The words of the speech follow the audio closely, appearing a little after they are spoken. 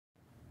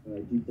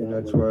And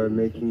that's why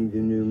making the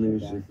new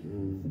music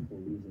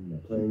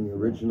and playing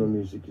original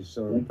music is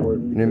so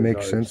important. And it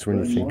makes sense when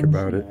you think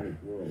about it.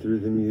 Through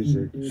the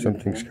music,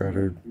 something's got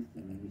to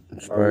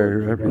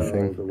inspire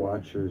everything, the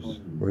watchers,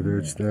 whether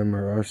it's them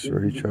or us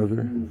or each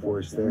other.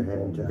 Force their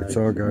hand to It's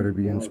all got to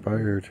be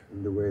inspired.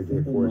 In the way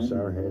they force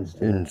our hands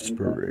to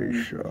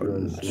Inspiration,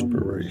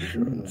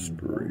 inspiration,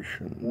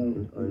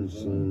 inspiration.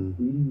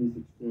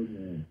 Unseen,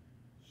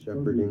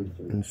 shepherding,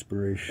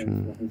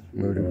 inspiration,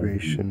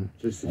 motivation,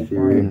 just a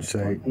theory,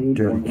 insight,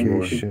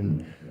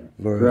 dedication,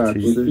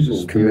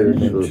 loyalty,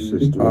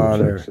 commitment,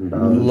 honor,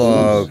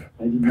 love,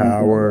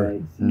 power,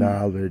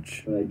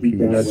 knowledge, peace,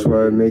 and that's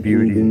why making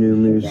beauty, the new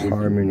music,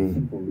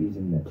 harmony,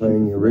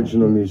 playing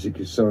original music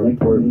is so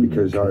important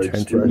because our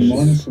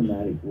expressions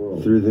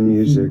through the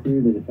music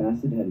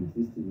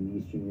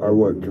are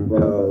what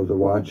compel the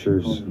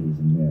watchers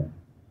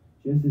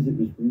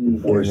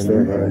and force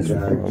their hands to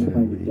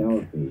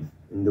act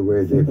in the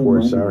way they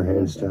force our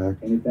hands to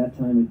act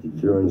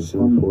through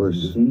unseen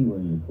force.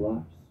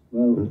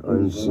 An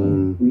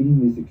unseen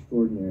reading this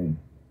extraordinary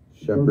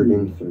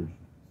shepherding, research,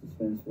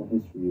 suspenseful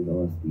history of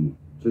LSD.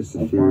 just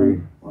a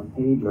theory, On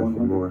page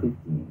nothing more.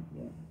 115.